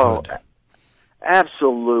brotherhood. Oh,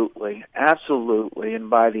 absolutely. And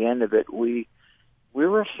by the end of it, we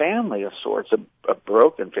were a family of sorts, a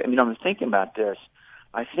broken family. I'm thinking about this.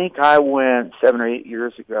 I think I went 7 or 8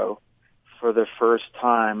 years ago for the first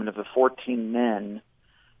time, and of the 14 men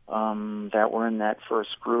that were in that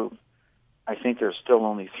first group, I think there's still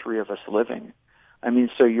only 3 of us living.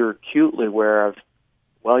 So you're acutely aware of,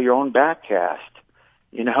 your own backcast.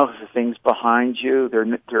 The things behind you,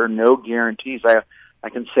 there are no guarantees. I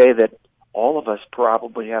can say that all of us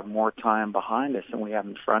probably have more time behind us than we have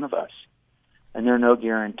in front of us. And there are no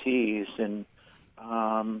guarantees. And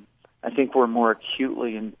I think we're more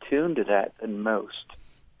acutely in tune to that than most.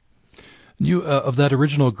 You of that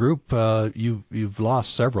original group, you've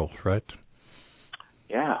lost several, right?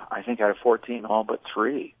 Yeah, I think out of 14, all but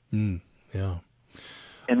 3. Yeah.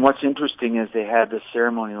 And what's interesting is they had this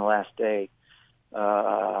ceremony on the last day.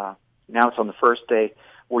 Now it's on the first day,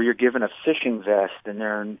 where you're given a fishing vest, and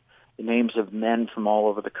there are the names of men from all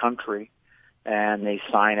over the country, and they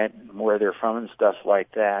sign it, and where they're from and stuff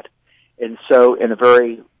like that. And so, in a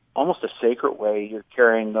very, almost a sacred way, you're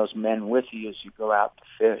carrying those men with you as you go out to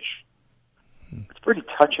fish. It's a pretty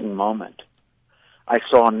touching moment. I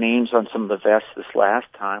saw names on some of the vests this last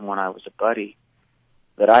time when I was a buddy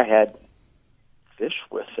that I had fished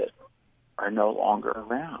with it are no longer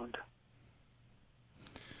around.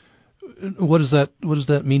 What does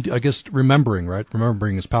that mean? I guess remembering, right?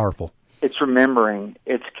 Remembering is powerful. It's remembering.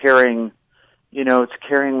 It's carrying, it's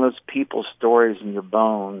carrying those people's stories in your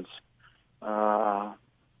bones, and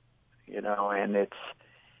it's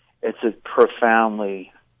a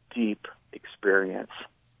profoundly deep experience.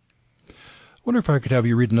 I wonder if I could have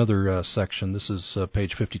you read another section. This is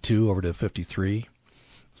page 52 over to 53.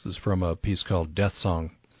 This is from a piece called Death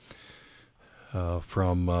Song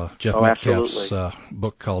from Jeff Metcalf's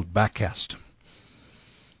book called Backcast.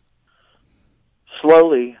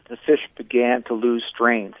 Slowly, the fish began to lose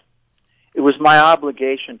strength. It was my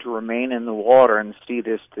obligation to remain in the water and see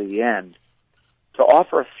this to the end, to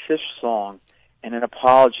offer a fish song and an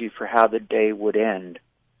apology for how the day would end.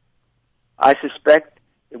 I suspect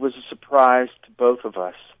it was a surprise to both of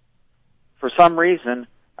us. For some reason,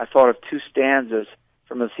 I thought of 2 stanzas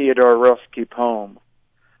from a Theodore Roethke poem.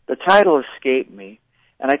 The title escaped me,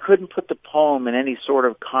 and I couldn't put the poem in any sort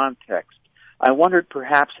of context. I wondered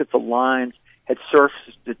perhaps if the lines had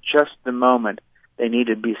surfaced at just the moment they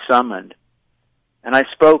needed to be summoned. And I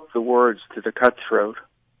spoke the words to the cutthroat.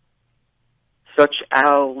 Such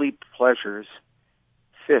owly pleasures.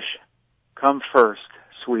 Fish, come first,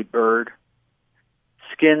 sweet bird.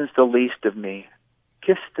 Skin's the least of me.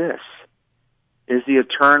 Kiss this. Is the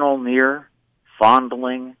eternal near,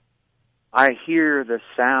 fondling? I hear the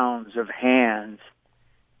sounds of hands.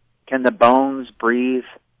 Can the bones breathe?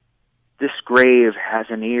 This grave has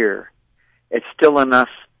an ear. It's still enough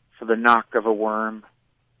for the knock of a worm.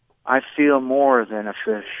 I feel more than a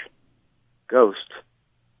fish. Ghost,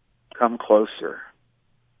 come closer.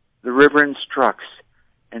 The river instructs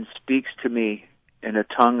and speaks to me in a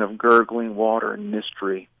tongue of gurgling water and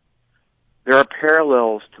mystery. There are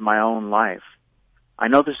parallels to my own life. I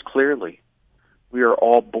know this clearly. We are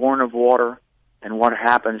all born of water, and what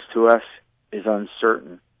happens to us is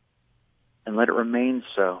uncertain. And let it remain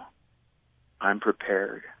so. I'm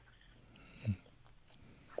prepared.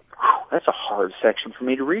 That's a hard section for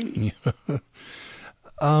me to read.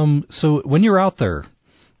 So when you're out there,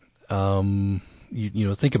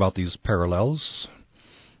 you think about these parallels.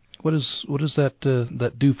 What does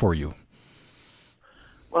that do for you?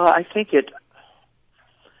 Well, I think it's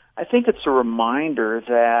a reminder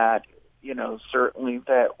that, certainly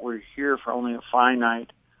that we're here for only a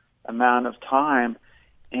finite amount of time.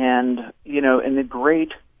 And, in the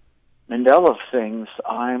great Mandela of things,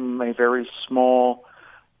 I'm a very small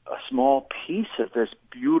piece of this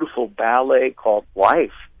beautiful ballet called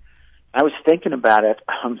life. I was thinking about it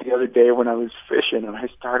the other day when I was fishing, and I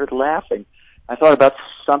started laughing. I thought about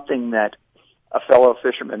something that a fellow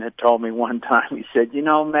fisherman had told me one time. He said,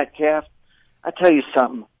 Metcalf, I tell you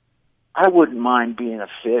something, I wouldn't mind being a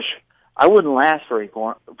fish. I wouldn't last very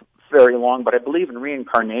long, but I believe in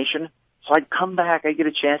reincarnation, so I'd come back. I get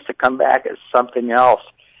a chance to come back as something else.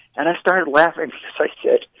 And I started laughing because I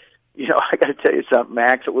said, I got to tell you something,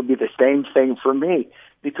 Max, it would be the same thing for me,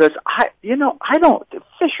 because the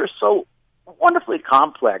fish are so wonderfully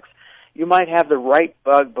complex. You might have the right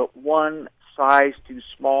bug, but one size too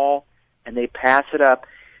small, and they pass it up.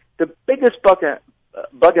 The biggest bug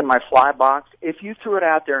in my fly box, if you threw it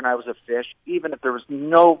out there and I was a fish, even if there was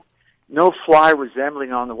no fly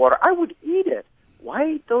resembling on the water, I would eat it.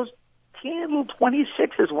 Why eat those teeny little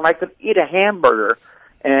 26s when I could eat a hamburger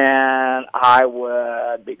and I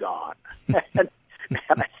would be gone? And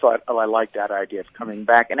I thought, I like that idea of coming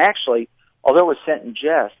back. And actually, although it was sent in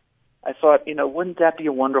jest, I thought, wouldn't that be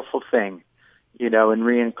a wonderful thing, in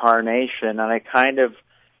reincarnation? And I kind of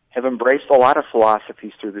have embraced a lot of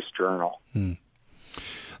philosophies through this journal.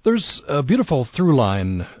 There's a beautiful through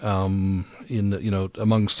line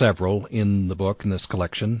among several in the book, in this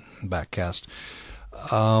collection, Backcast,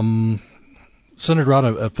 centered around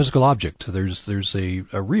a physical object. There's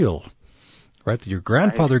a reel, right, that your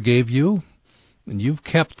grandfather gave you, and you've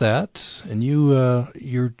kept that, and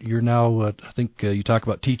you're now, I think you talk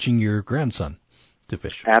about teaching your grandson to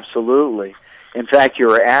fish. Absolutely. In fact, you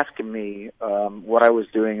were asking me what I was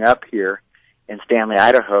doing up here in Stanley,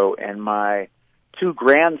 Idaho, and my two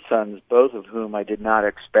grandsons, both of whom I did not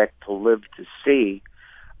expect to live to see,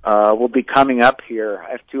 will be coming up here.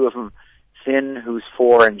 I have two of them, Finn, who's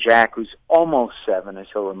 4, and Jack, who's almost 7, as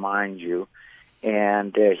he'll remind you.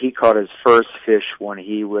 And he caught his first fish when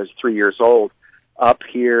he was 3 years old up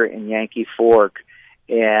here in Yankee Fork.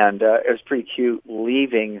 And it was pretty cute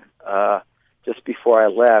leaving just before I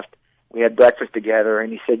left. We had breakfast together,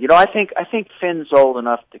 and he said, I think Finn's old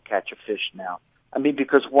enough to catch a fish now. I mean,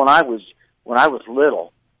 because when I was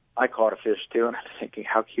little, I caught a fish too, and I'm thinking,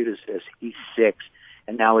 how cute is this? He's 6,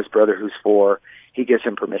 and now his brother, who's 4, he gives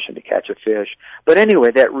him permission to catch a fish. But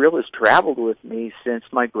anyway, that reel has traveled with me since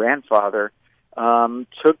my grandfather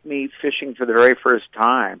took me fishing for the very first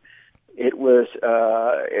time. It was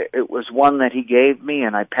one that he gave me,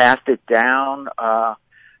 and I passed it down,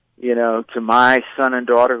 to my son and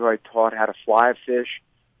daughter, who I taught how to fly fish.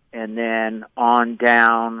 And then on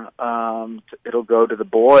down, it'll go to the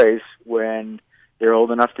boys when they're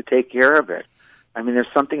old enough to take care of it. I mean,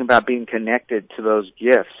 there's something about being connected to those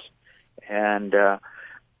gifts. And,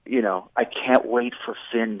 I can't wait for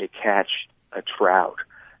Finn to catch a trout.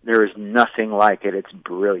 There is nothing like it. It's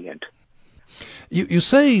brilliant. You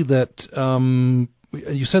say that,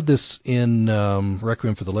 you said this in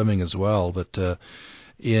Requiem for the Living as well, but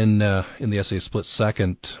in the essay Split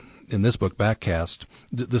Second, in this book, Backcast,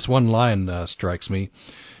 this one line strikes me.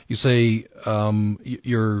 You say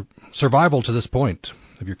your survival to this point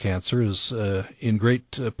of your cancer is in great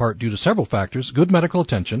part due to several factors: good medical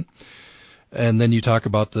attention, and then you talk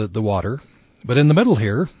about the water. But in the middle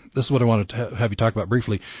here, this is what I wanted to have you talk about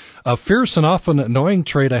briefly: a fierce and often annoying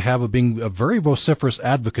trait I have of being a very vociferous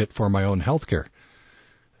advocate for my own health care.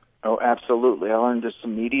 Oh, absolutely. I learned this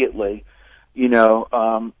immediately. In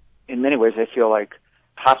many ways, I feel like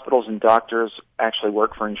hospitals and doctors actually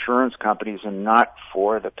work for insurance companies and not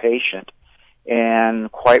for the patient.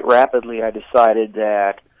 And quite rapidly, I decided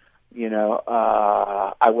that,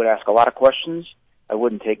 I would ask a lot of questions. I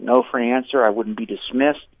wouldn't take no for an answer. I wouldn't be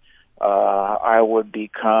dismissed. I would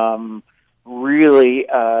become really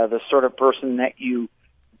the sort of person that you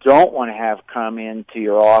don't want to have come into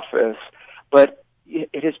your office. But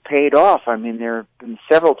it has paid off. I mean, there have been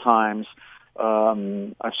several times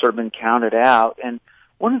I've sort of been counted out, and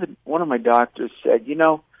one of my doctors said,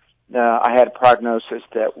 I had a prognosis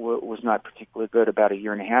that was not particularly good about 1.5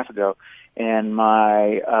 years ago, and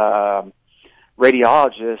my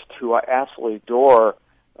radiologist, who I absolutely adore,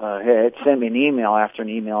 had sent me an email after an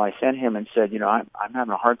email I sent him and said, I'm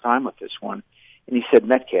having a hard time with this one. And he said,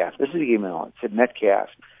 Metcalf, this is the email. It said, Metcalf,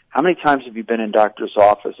 how many times have you been in doctors'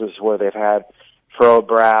 offices where they've had furrowed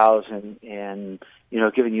brows and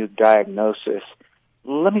giving you a diagnosis?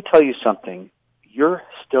 Let me tell you something. You're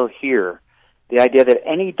still here. The idea that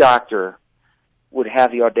any doctor would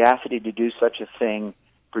have the audacity to do such a thing,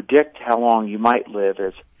 predict how long you might live,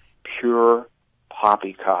 as pure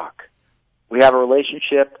poppycock. We have a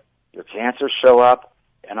relationship, your cancers show up,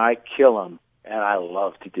 and I kill them, and I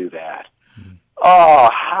love to do that. Oh,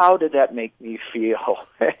 how did that make me feel?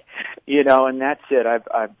 And that's it.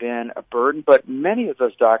 I've been a burden, but many of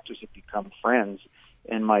those doctors have become friends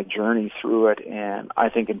in my journey through it, and I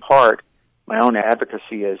think in part my own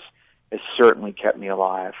advocacy has certainly kept me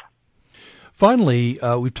alive. Finally,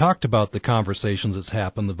 we've talked about the conversations that's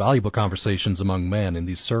happened, the valuable conversations among men in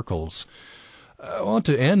these circles. I want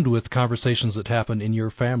to end with conversations that happen in your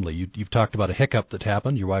family. You've talked about a hiccup that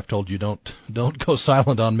happened. Your wife told you don't go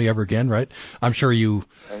silent on me ever again, right? I'm sure you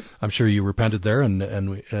repented there, but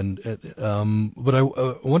I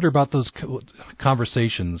wonder about those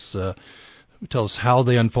conversations. Tell us how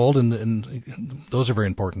they unfold, and those are very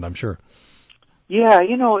important, I'm sure. Yeah,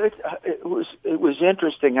 it was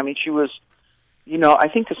interesting. I mean, she was, I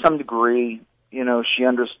think to some degree, she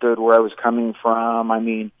understood where I was coming from. I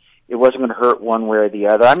mean, it wasn't going to hurt one way or the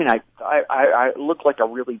other. I mean, I looked like a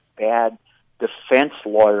really bad defense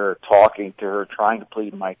lawyer talking to her, trying to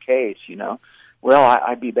plead my case, Well,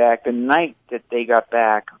 I'd be back. The night that they got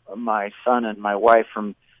back, my son and my wife,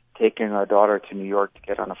 from taking our daughter to New York to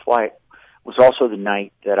get on a flight, was also the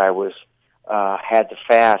night that I was had to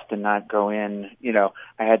fast and not go in.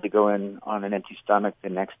 I had to go in on an empty stomach the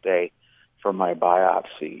next day for my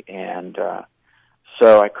biopsy. And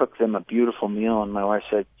so I cooked them a beautiful meal, and my wife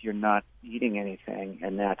said, "You're not eating anything."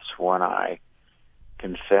 And that's when I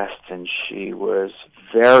confessed, and she was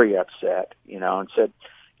very upset, and said,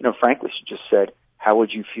 frankly, she just said, "How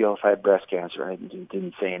would you feel if I had breast cancer?" And I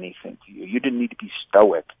didn't say anything to you. You didn't need to be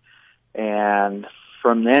stoic. And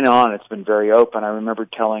from then on, it's been very open. I remember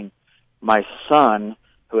telling my son,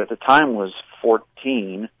 who at the time was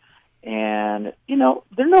 14, and,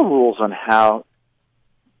 there are no rules on how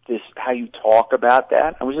you talk about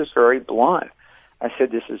that. I was just very blunt. I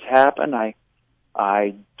said, "This has happened.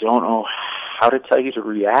 I don't know how to tell you to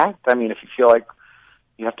react. I mean, if you feel like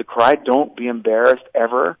you have to cry, don't be embarrassed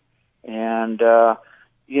ever." And,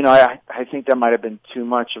 I think that might have been too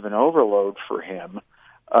much of an overload for him.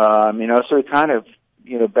 So he kind of,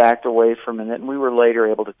 backed away from it, and we were later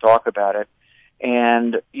able to talk about it.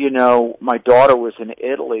 And, my daughter was in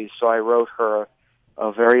Italy, so I wrote her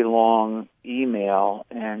a very long email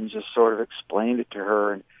and just sort of explained it to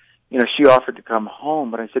her. And, she offered to come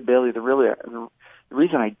home, but I said, "Bailey, the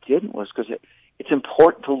reason I didn't was because it's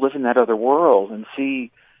important to live in that other world and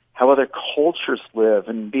see how other cultures live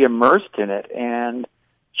and be immersed in it." And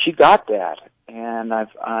she got that, and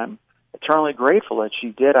I'm eternally grateful that she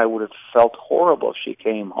did. I would have felt horrible if she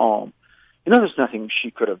came home. There's nothing she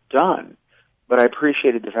could have done, but I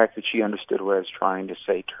appreciated the fact that she understood what I was trying to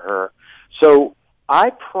say to her. So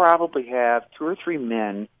I probably have 2 or 3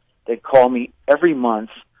 men that call me every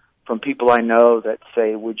month from people I know that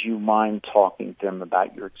say, "Would you mind talking to them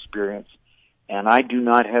about your experience?" And I do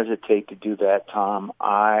not hesitate to do that, Tom.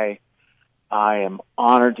 I am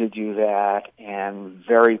honored to do that and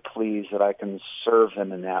very pleased that I can serve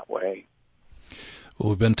them in that way. Well,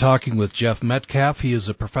 we've been talking with Jeff Metcalf. He is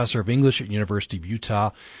a professor of English at the University of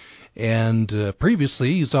Utah, and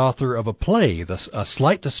previously he's author of a play, A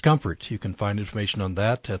Slight Discomfort. You can find information on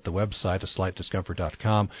that at the website,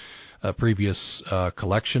 slightdiscomfort.com. A previous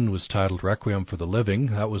collection was titled Requiem for the Living.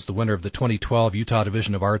 That was the winner of the 2012 Utah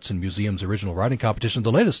Division of Arts and Museums Original Writing Competition.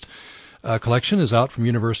 The latest collection is out from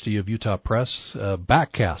University of Utah Press,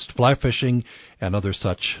 Backcast, Fly Fishing, and Other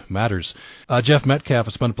Such Matters. Jeff Metcalf,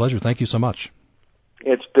 it's been a pleasure. Thank you so much.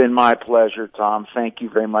 It's been my pleasure, Tom. Thank you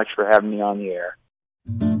very much for having me on the air.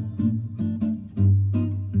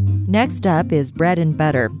 Next up is Bread and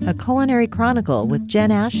Butter, a culinary chronicle with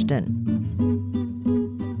Jen Ashton.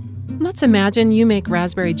 Let's imagine you make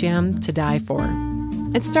raspberry jam to die for.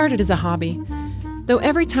 It started as a hobby, though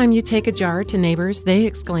every time you take a jar to neighbors, they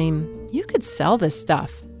exclaim, "You could sell this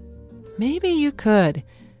stuff." Maybe you could.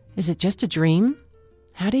 Is it just a dream?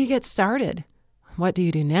 How do you get started? What do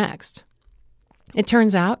you do next? It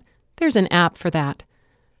turns out there's an app for that.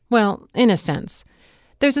 Well, in a sense.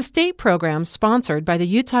 There's a state program sponsored by the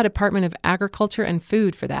Utah Department of Agriculture and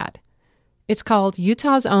Food for that. It's called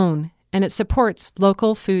Utah's Own, and it supports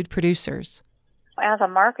local food producers. As a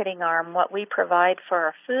marketing arm, what we provide for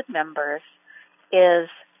our food members is,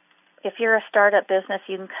 if you're a startup business,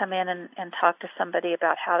 you can come in and talk to somebody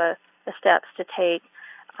about the steps to take.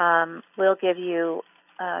 We'll give you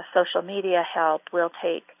social media help. We'll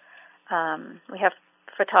take, we have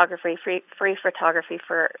photography, free photography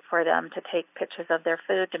for them to take pictures of their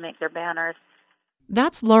food to make their banners.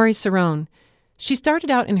 That's Lori Cerrone. She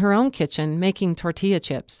started out in her own kitchen making tortilla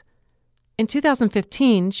chips. In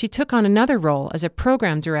 2015, she took on another role as a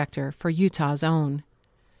program director for Utah's Own.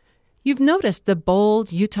 You've noticed the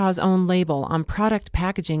bold Utah's Own label on product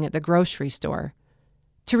packaging at the grocery store.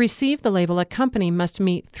 To receive the label, a company must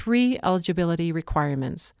meet 3 eligibility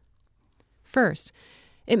requirements. First,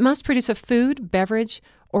 it must produce a food, beverage,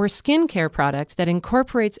 or skincare product that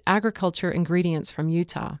incorporates agriculture ingredients from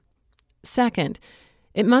Utah. Second,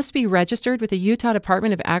 it must be registered with the Utah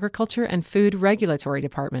Department of Agriculture and Food Regulatory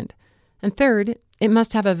Department. And third, it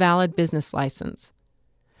must have a valid business license.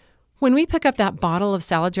 When we pick up that bottle of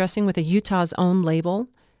salad dressing with a Utah's Own label,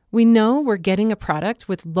 we know we're getting a product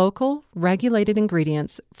with local, regulated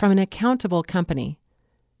ingredients from an accountable company.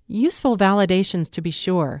 Useful validations, to be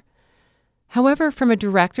sure. However, from a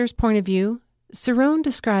director's point of view, Cerrone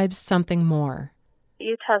describes something more.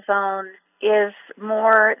 Utah's Own is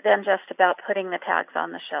more than just about putting the tags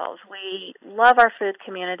on the shelves. We love our food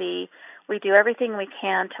community. We do everything we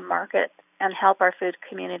can to market and help our food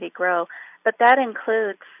community grow. But that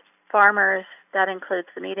includes farmers, that includes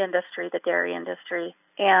the meat industry, the dairy industry,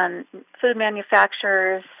 and food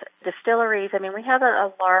manufacturers, distilleries. I mean, we have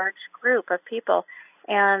a large group of people,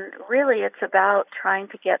 and really it's about trying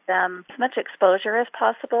to get them as much exposure as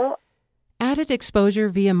possible. Added exposure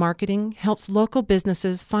via marketing helps local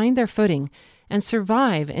businesses find their footing and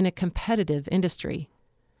survive in a competitive industry.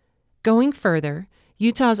 Going further,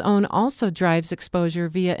 Utah's Own also drives exposure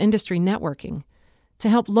via industry networking to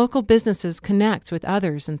help local businesses connect with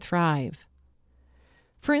others and thrive.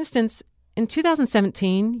 For instance, in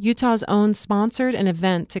 2017, Utah's Own sponsored an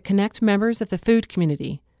event to connect members of the food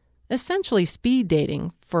community, essentially speed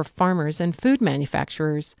dating for farmers and food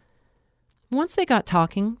manufacturers. Once they got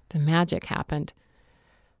talking, the magic happened.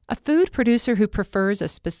 A food producer who prefers a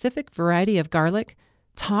specific variety of garlic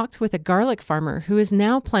talked with a garlic farmer who is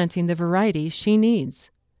now planting the variety she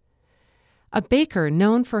needs. A baker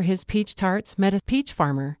known for his peach tarts met a peach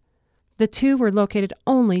farmer. The two were located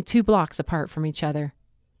only 2 blocks apart from each other.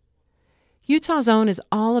 Utah's Own is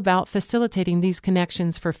all about facilitating these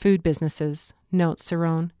connections for food businesses, notes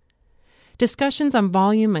Cerrone. Discussions on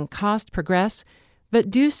volume and cost progress,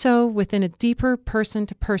 but do so within a deeper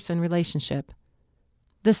person-to-person relationship.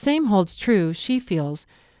 The same holds true, she feels,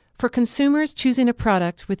 for consumers choosing a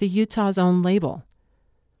product with the Utah's Own label.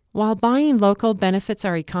 While buying local benefits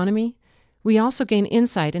our economy, we also gain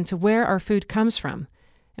insight into where our food comes from,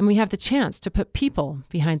 and we have the chance to put people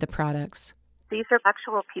behind the products. These are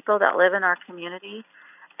actual people that live in our community,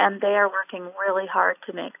 and they are working really hard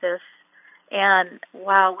to make this. And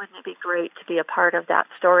wow, wouldn't it be great to be a part of that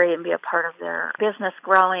story and be a part of their business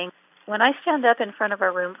growing? When I stand up in front of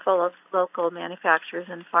a room full of local manufacturers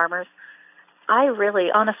and farmers, I really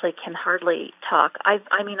honestly can hardly talk.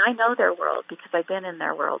 I mean, I know their world because I've been in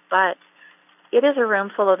their world, but it is a room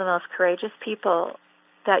full of the most courageous people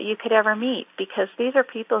that you could ever meet, because these are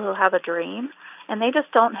people who have a dream, and they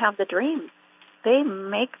just don't have the dream. They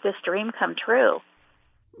make this dream come true.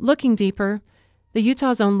 Looking deeper, the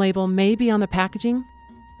Utah's Own label may be on the packaging,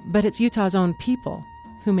 but it's Utah's Own people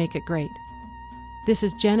who make it great. This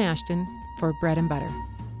is Jen Ashton for Bread and Butter.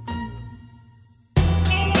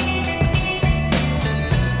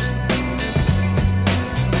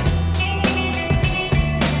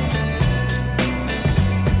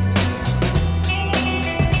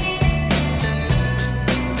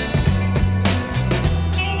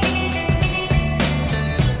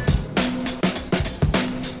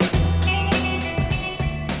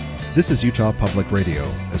 This is Utah Public Radio,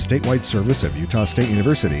 a statewide service of Utah State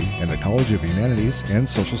University and the College of Humanities and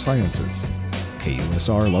Social Sciences.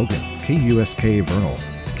 KUSR Logan, KUSK Vernal,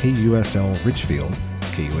 KUSL Richfield,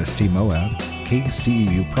 KUST Moab,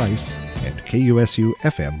 KCEU Price, and KUSU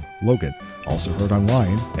FM Logan, also heard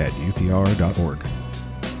online at upr.org.